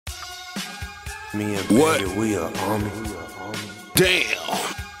Me and What? baby, we are homie.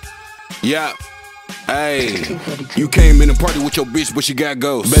 Damn. Yeah. Hey, you came in the party with your bitch, but she got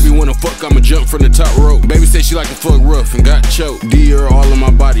ghosts. Baby wanna fuck, I'ma jump from the top rope. Baby said she like to fuck rough and got choked. D.R. all in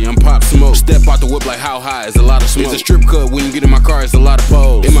my body, I'm Pop Smoke. Step out the whip like how high is a lot of smoke. It's a strip club, when you get in my car, it's a lot of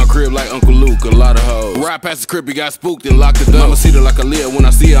poles. In my crib like Uncle Luke, a lot of hoes. Ride past the crib, he got spooked and locked the door. I'ma see her like a Leah, when I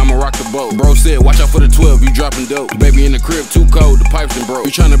see her, I'ma rock the boat. Bro said, watch out for the 12, you dropping dope. Baby in the crib, too cold, the pipes and broke.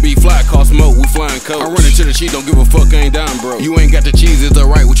 We tryna be fly, call smoke, we flying coach. I run into the cheat, don't give a fuck, I ain't down, bro. You ain't got the cheese, it's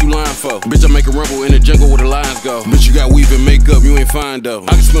alright, what you lying for? Bitch, I make a rumble in the jungle where the lions go. Bitch, you got weave and makeup, you ain't fine though.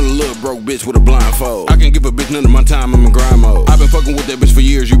 I can smell a little broke bitch with a blindfold. I can give a bitch none of my time, I'm in grind mode. I've been fucking with that bitch for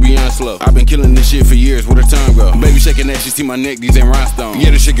years, you beyond slow. I've been killing this shit for years, where the time go? Baby shaking that, she see my neck, these ain't rhinestones.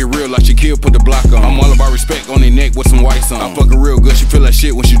 Yeah, this shit get real like she killed, put the block on. I'm all about respect on their neck with some whites on. I fuck her real good, she feel like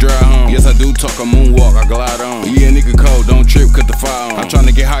shit when she drive home. Yes, I do talk, I moonwalk, I glide on. Yeah, nigga cold, don't trip, cut the fire on. I'm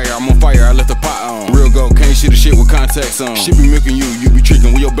tryna get higher, I'm on fire, I left the pot on. Real gold, can't see the shit with contacts on. She be milking you, you be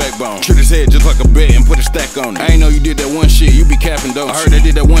tricking with your backbone. Trick his head just like a bet and put a stack on it. I ain't know you did that one shit, you be capping dope. I heard I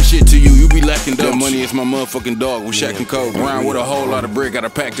did that one shit to you, you be lacking dope. That money is my motherfucking dog, we shacking cold. Round with a whole lot of bread, got a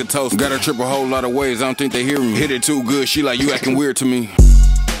pack to toast. Got her trip a whole lot of ways, I don't think they hear me. Hit it too good, she like you acting weird to me.